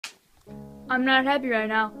I'm not happy right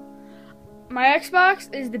now. My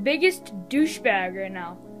Xbox is the biggest douchebag right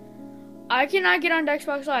now. I cannot get on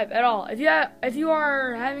Xbox Live at all. If you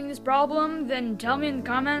are having this problem, then tell me in the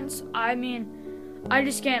comments. I mean, I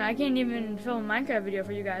just can't. I can't even film a Minecraft video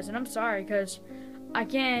for you guys, and I'm sorry because I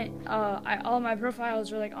can't. All my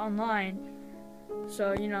profiles are like online,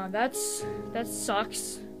 so you know that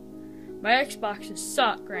sucks. My Xboxes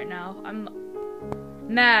suck right now. I'm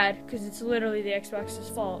mad because it's literally the Xbox's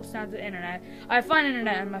fault. It's not the internet. I find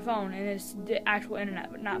internet on my phone, and it's the actual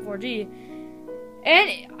internet, but not 4G.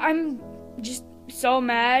 And I'm just so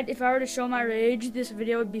mad. If I were to show my rage, this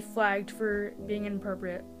video would be flagged for being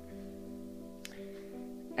inappropriate.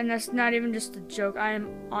 And that's not even just a joke. I am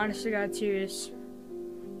honest to God serious.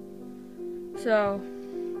 So,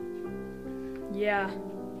 yeah.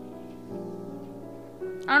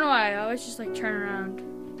 I don't know why. I always just like turn around.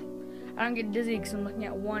 I don't get dizzy because I'm looking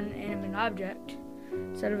at one inanimate object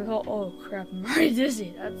instead of a whole. Oh crap! I'm already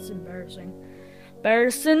dizzy. That's embarrassing.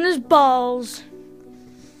 Embarrassing as balls.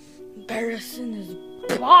 Embarrassing as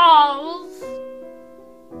balls.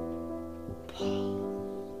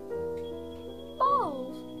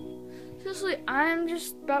 Balls. Seriously, I'm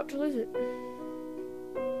just about to lose it.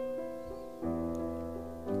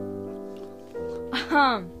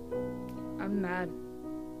 I'm mad.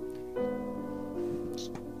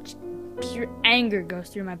 Pure anger goes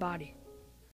through my body.